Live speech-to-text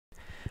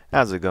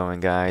How's it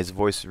going, guys?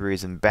 Voice of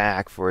Reason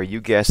back for, you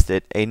guessed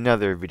it,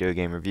 another video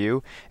game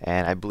review.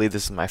 And I believe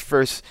this is my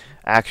first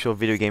actual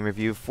video game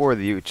review for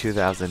the year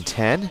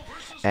 2010.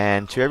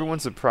 And to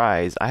everyone's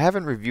surprise, I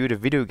haven't reviewed a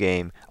video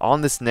game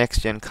on this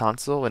next-gen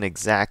console in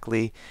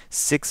exactly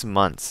 6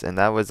 months. And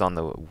that was on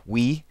the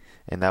Wii,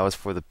 and that was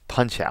for the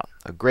Punch-Out!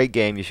 A great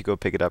game. You should go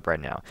pick it up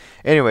right now.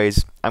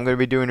 Anyways, I'm going to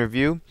be doing a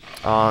review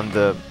on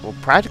the, well,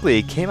 practically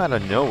it came out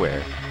of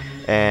nowhere.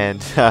 And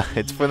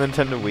it's for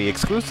Nintendo Wii,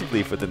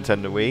 exclusively for the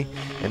Nintendo Wii,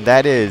 and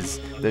that is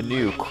the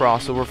new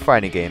crossover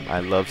fighting game. I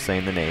love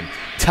saying the name,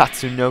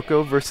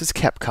 Tatsunoko vs.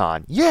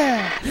 Capcom.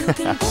 Yeah!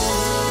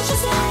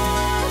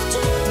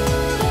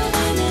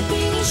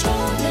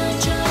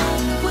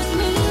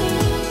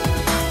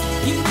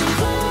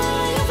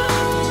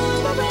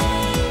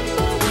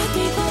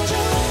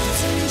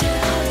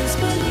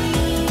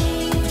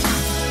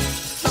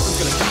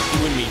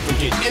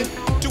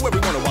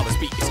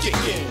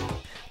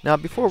 Now,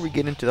 before we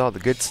get into all the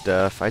good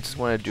stuff, I just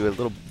want to do a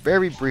little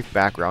very brief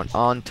background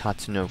on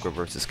Tatsunoko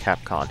vs.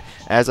 Capcom.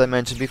 As I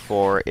mentioned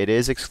before, it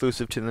is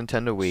exclusive to the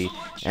Nintendo Wii,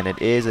 and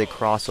it is a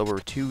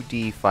crossover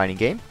 2D fighting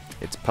game.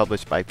 It's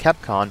published by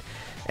Capcom,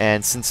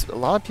 and since a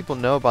lot of people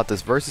know about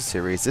this Versus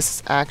series, this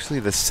is actually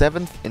the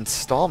 7th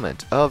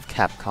installment of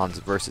Capcom's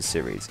Versus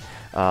series.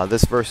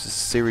 This Versus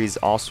series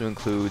also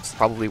includes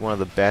probably one of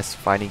the best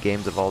fighting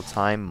games of all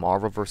time,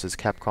 Marvel vs.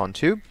 Capcom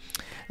 2.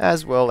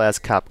 As well as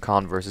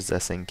Capcom vs.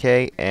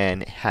 SNK,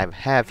 and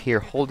have here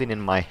holding in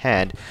my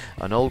hand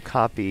an old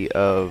copy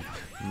of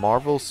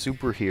Marvel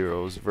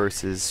Superheroes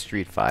vs.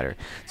 Street Fighter.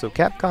 So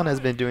Capcom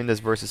has been doing this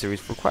Versus series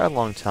for quite a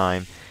long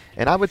time,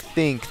 and I would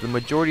think the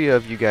majority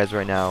of you guys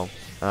right now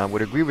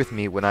would agree with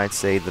me when I'd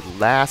say the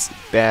last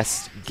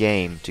best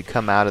game to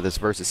come out of this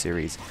Versus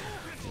series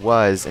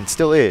was, and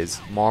still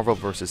is, Marvel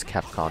vs.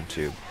 Capcom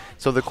 2.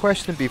 So the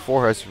question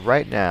before us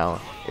right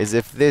now is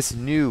if this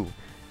new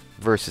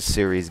Versus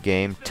series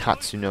game,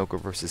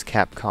 Tatsunoko vs.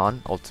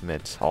 Capcom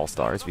Ultimate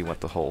All-Stars, we want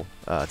the whole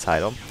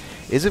title,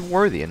 is it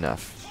worthy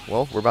enough?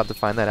 Well, we're about to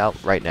find that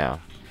out right now.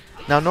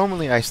 Now,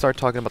 normally I start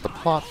talking about the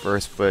plot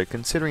first, but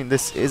considering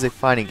this is a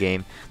fighting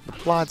game, the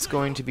plot's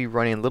going to be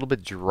running a little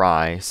bit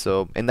dry,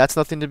 and that's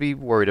nothing to be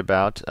worried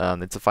about.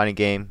 It's a fighting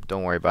game,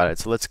 don't worry about it.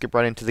 So let's get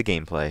right into the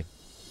gameplay.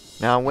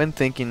 Now, when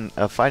thinking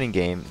a fighting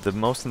game, the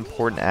most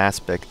important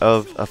aspect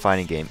of a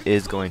fighting game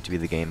is going to be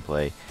the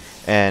gameplay.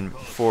 And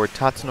for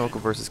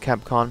Tatsunoko vs.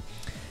 Capcom,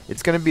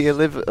 it's going to be a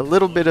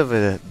little bit of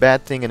a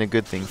bad thing and a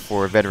good thing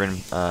for veteran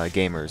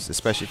gamers,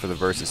 especially for the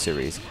Versus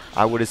series.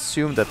 I would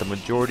assume that the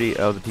majority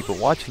of the people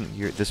watching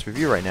this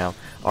review right now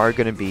are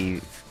going to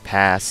be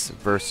past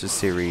Versus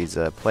series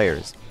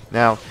players.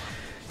 Now,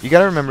 you got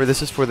to remember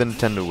this is for the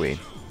Nintendo Wii,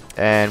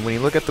 and when you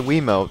look at the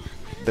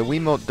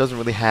Wiimote doesn't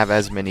really have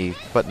as many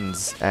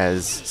buttons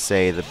as,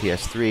 say, the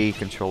PS3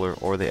 controller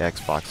or the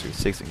Xbox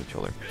 360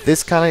 controller.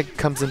 This kind of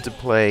comes into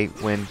play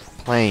when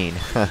playing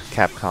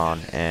Capcom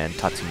and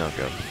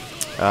Tatsunoko.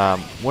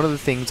 One of the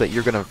things that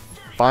you're going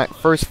to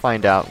first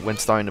find out when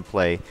starting to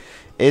play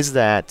is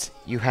that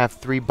you have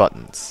 3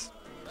 buttons.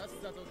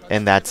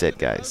 And that's it,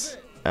 guys.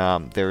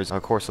 There's,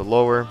 of course, a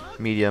lower,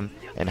 medium,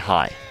 and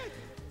high.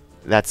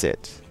 That's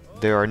it.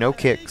 There are no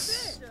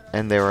kicks,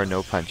 and there are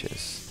no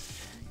punches.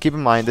 Keep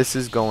in mind, this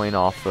is going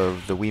off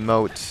of the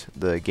Wiimote,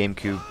 the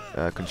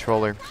GameCube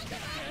controller,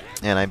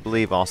 and I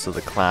believe also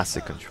the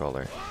classic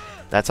controller.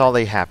 That's all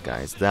they have,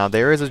 guys. Now,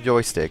 there is a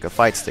joystick, a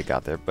fight stick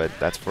out there, but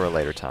that's for a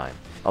later time.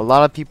 A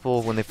lot of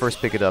people, when they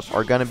first pick it up,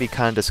 are going to be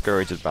kind of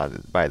discouraged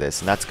by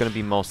this, and that's going to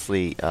be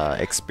mostly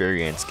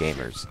experienced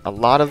gamers. A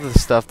lot of the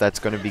stuff that's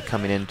going to be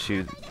coming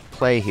into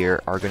play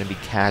here are going to be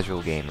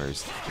casual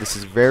gamers. This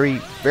is very,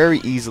 very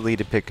easily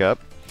to pick up.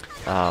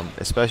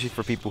 Especially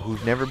for people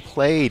who've never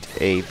played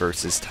a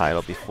Versus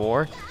title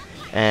before,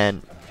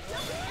 and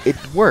it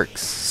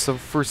works. So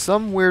for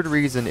some weird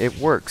reason it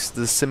works.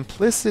 The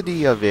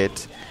simplicity of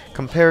it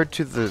compared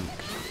to the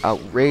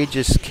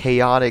outrageous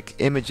chaotic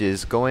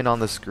images going on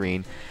the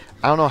screen,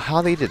 I don't know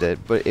how they did it,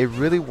 but it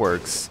really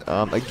works.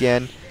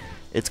 Again,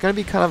 it's going to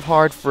be kind of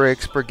hard for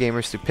expert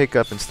gamers to pick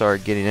up and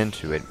start getting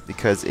into it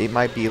because it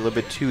might be a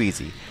little bit too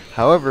easy.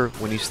 However,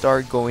 when you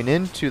start going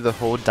into the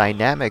whole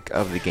dynamic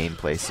of the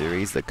gameplay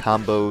series, the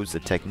combos,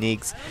 the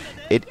techniques,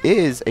 it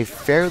is a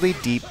fairly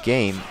deep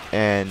game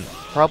and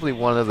probably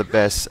one of the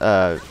best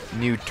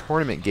new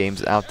tournament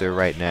games out there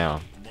right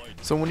now.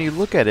 So when you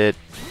look at it,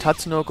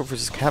 Tatsunoko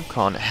vs.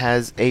 Capcom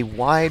has a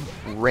wide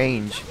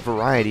range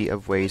variety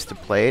of ways to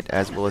play it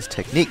as well as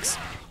techniques.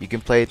 You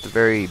can play it the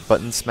very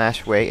button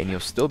smash way and you'll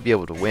still be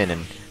able to win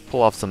and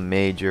pull off some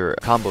major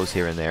combos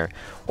here and there,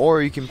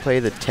 or you can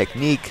play the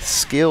technique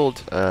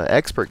skilled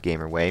expert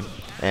gamer way,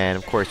 and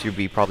of course you'll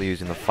be probably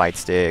using the fight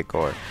stick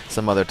or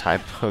some other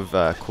type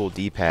of cool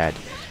D-pad.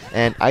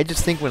 And I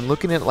just think when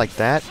looking at it like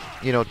that,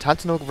 you know,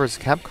 Tatsunoko vs.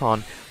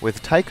 Capcom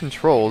with tight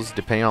controls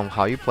depending on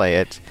how you play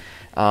it,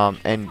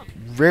 and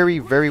very,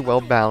 very well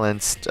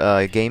balanced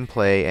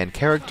gameplay and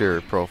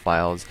character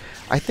profiles,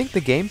 I think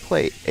the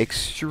gameplay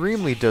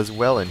extremely does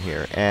well in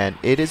here, and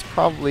it is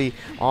probably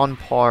on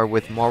par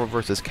with Marvel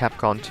vs.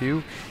 Capcom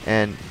 2,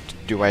 and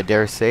do I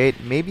dare say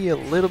it, maybe a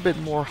little bit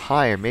more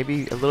higher,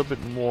 maybe a little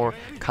bit more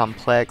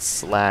complex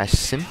slash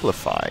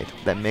simplified,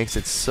 that makes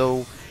it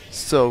so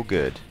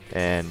good,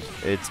 and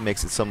it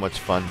makes it so much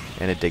fun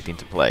and addicting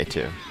to play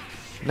too.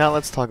 Now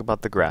let's talk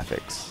about the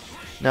graphics.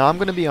 Now I'm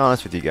gonna be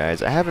honest with you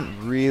guys, I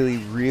haven't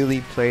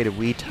really played a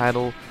Wii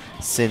title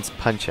since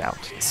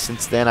Punch-Out.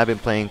 Since then I've been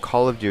playing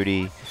Call of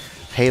Duty,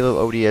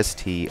 Halo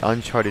ODST,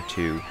 Uncharted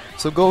 2.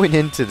 So going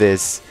into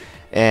this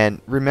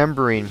and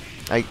remembering,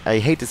 I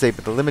hate to say it,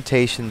 but the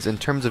limitations in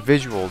terms of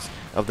visuals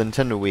of the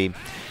Nintendo Wii,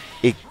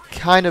 it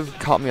kind of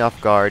caught me off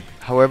guard.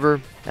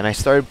 However, and I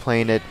started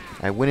playing it,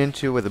 I went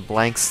into it with a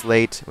blank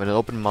slate, with an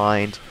open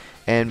mind,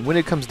 and when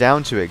it comes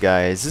down to it,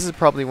 guys, this is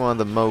probably one of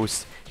the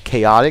most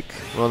chaotic,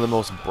 one of the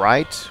most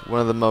bright,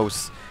 one of the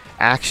most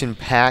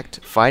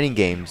action-packed fighting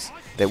games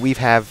that we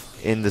have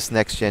in this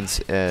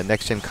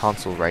next-gen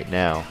console right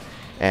now.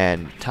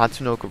 And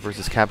Tatsunoko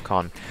vs.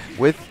 Capcom,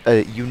 with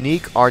a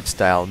unique art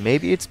style.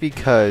 Maybe it's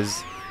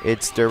because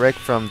it's direct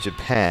from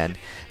Japan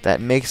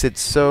that makes it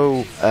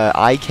so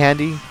eye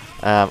candy.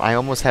 I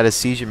almost had a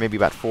seizure maybe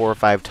about 4 or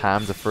 5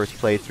 times the first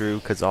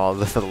playthrough because all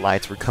the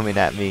lights were coming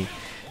at me.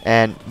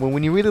 And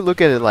when you really look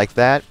at it like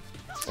that,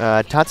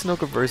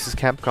 Tatsunoko vs.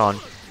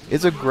 Capcom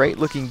is a great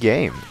looking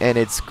game, and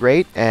it's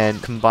great,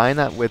 and combine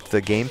that with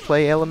the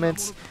gameplay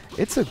elements,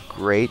 it's a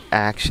great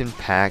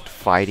action-packed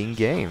fighting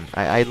game.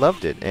 I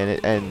loved it,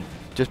 and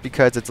just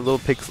because it's a little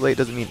pixelated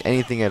doesn't mean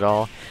anything at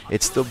all.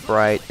 It's still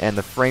bright, and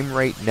the frame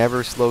rate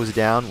never slows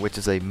down, which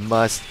is a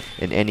must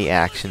in any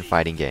action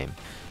fighting game.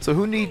 So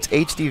who needs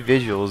HD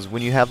visuals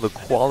when you have the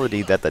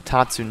quality that the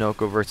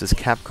Tatsunoko vs.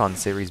 Capcom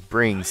series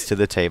brings to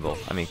the table?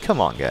 I mean,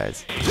 come on,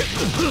 guys.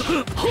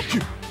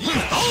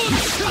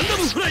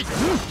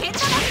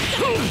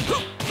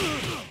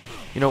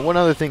 You know, one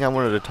other thing I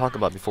wanted to talk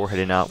about before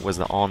heading out was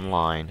the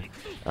online,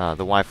 the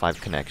Wi-Fi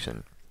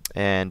connection.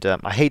 And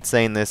I hate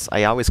saying this,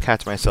 I always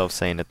catch myself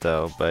saying it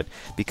though, but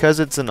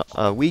because it's a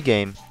Wii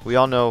game, we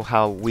all know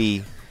how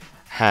Wii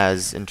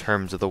has in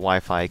terms of the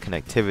Wi-Fi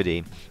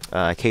connectivity.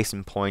 Case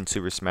in point,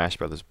 Super Smash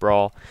Bros.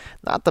 Brawl.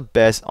 Not the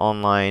best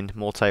online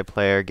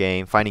multiplayer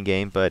game, fighting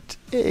game, but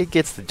it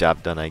gets the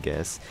job done, I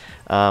guess.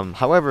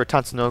 However,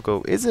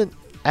 Tatsunoko isn't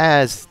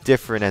as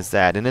different as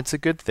that, and it's a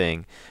good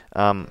thing.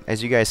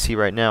 As you guys see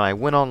right now, I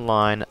went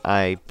online,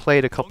 I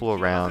played a couple of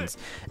rounds,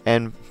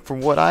 and from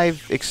what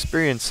I've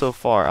experienced so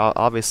far,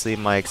 obviously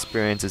my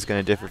experience is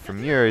going to differ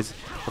from yours,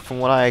 but from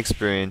what I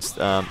experienced,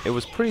 it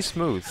was pretty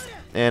smooth.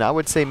 And I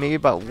would say maybe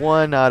about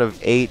 1 out of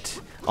 8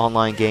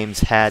 online games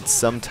had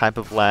some type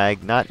of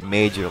lag, not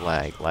major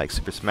lag like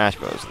Super Smash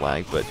Bros.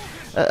 Lag, but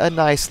a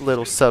nice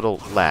little subtle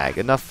lag,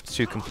 enough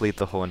to complete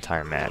the whole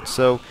entire match.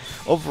 So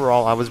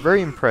overall, I was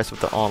very impressed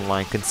with the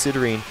online,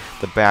 considering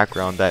the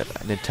background that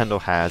Nintendo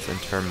has in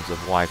terms of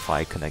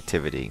Wi-Fi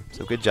connectivity.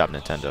 So good job,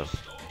 Nintendo.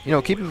 You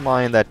know, keep in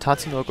mind that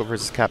Tatsunoko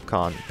vs.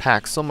 Capcom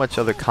packs so much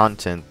other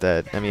content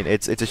that, I mean,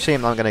 it's a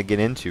shame I'm not going to get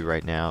into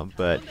right now,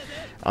 but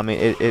I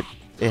mean,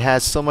 it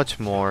has so much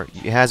more.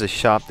 It has a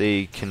shop that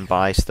you can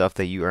buy stuff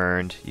that you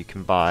earned. You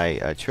can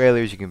buy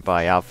trailers, you can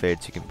buy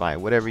outfits, you can buy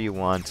whatever you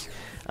want.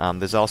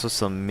 There's also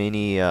some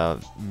mini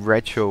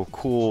retro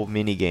cool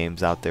mini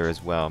games out there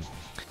as well.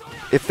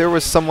 If there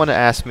was someone to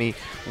ask me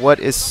what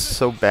is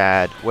so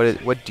bad,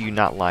 what do you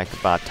not like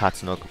about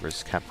Tatsunoko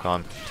vs.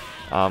 Capcom,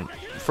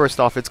 first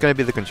off, it's going to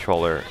be the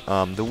controller.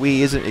 The Wii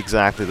isn't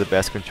exactly the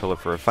best controller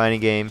for a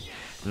fighting game.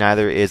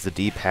 Neither is the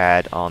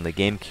D-pad on the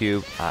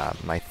GameCube.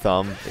 My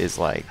thumb is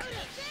like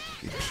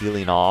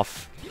peeling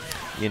off,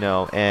 you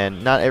know,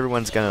 and not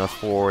everyone's going to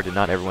afford and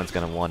not everyone's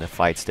going to want a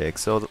fight stick.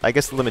 So I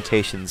guess the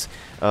limitations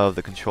of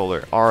the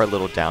controller are a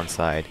little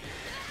downside.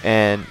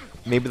 And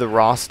maybe the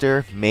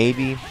roster,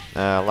 maybe.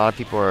 A lot of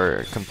people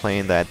are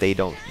complaining that they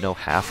don't know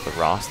half the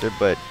roster,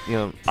 but, you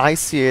know, I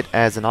see it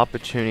as an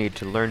opportunity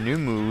to learn new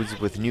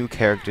moves with new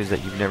characters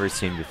that you've never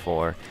seen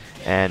before.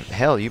 And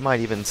hell, you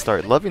might even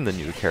start loving the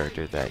new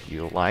character that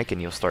you like,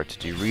 and you'll start to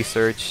do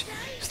research,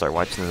 start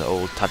watching the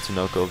old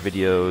Tatsunoko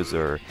videos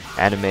or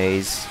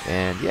animes,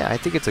 and yeah, I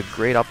think it's a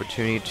great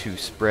opportunity to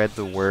spread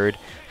the word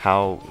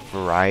how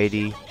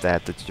variety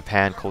that the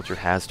Japan culture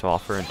has to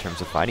offer in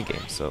terms of fighting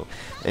games. So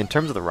in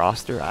terms of the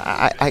roster,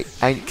 I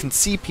can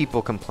see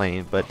people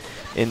complaining, but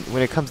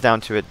when it comes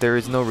down to it, there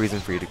is no reason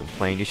for you to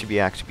complain. You should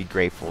actually be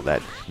grateful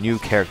that new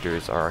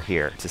characters are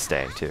here to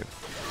stay too.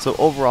 So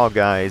overall,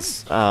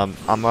 guys, I'm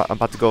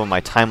about to go on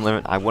my time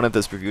limit. I wanted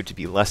this review to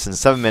be less than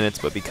 7 minutes,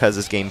 but because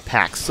this game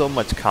packs so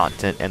much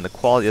content and the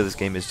quality of this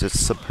game is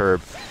just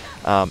superb,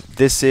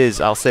 this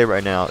is, I'll say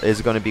right now,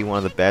 is going to be one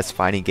of the best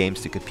fighting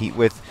games to compete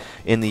with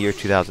in the year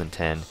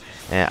 2010.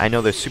 And I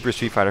know there's Super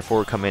Street Fighter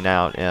 4 coming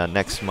out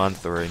next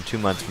month or in 2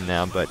 months from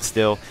now, but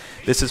still,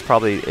 this is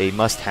probably a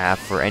must-have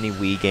for any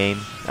Wii game,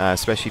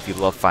 especially if you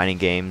love fighting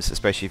games,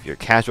 especially if you're a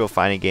casual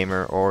fighting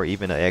gamer or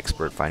even an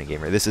expert fighting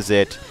gamer. This is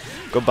it.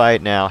 Go buy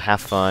it now, have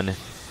fun,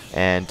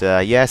 and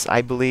yes,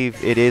 I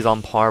believe it is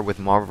on par with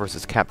Marvel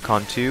vs.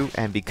 Capcom 2,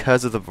 and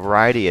because of the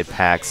variety it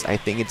packs, I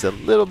think it's a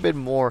little bit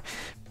more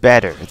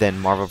better than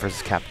Marvel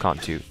vs.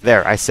 Capcom 2.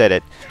 There, I said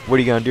it. What are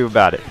you gonna do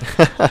about it?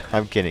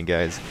 I'm kidding,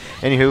 guys.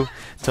 Anywho,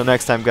 till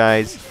next time,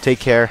 guys. Take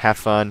care. Have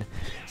fun.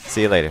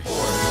 See you later.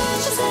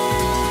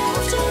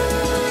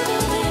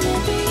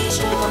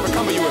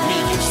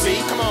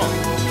 Come on,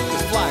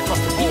 let's fly across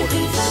the border.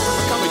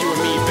 Come on, you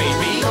and me,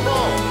 baby. Come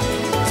on.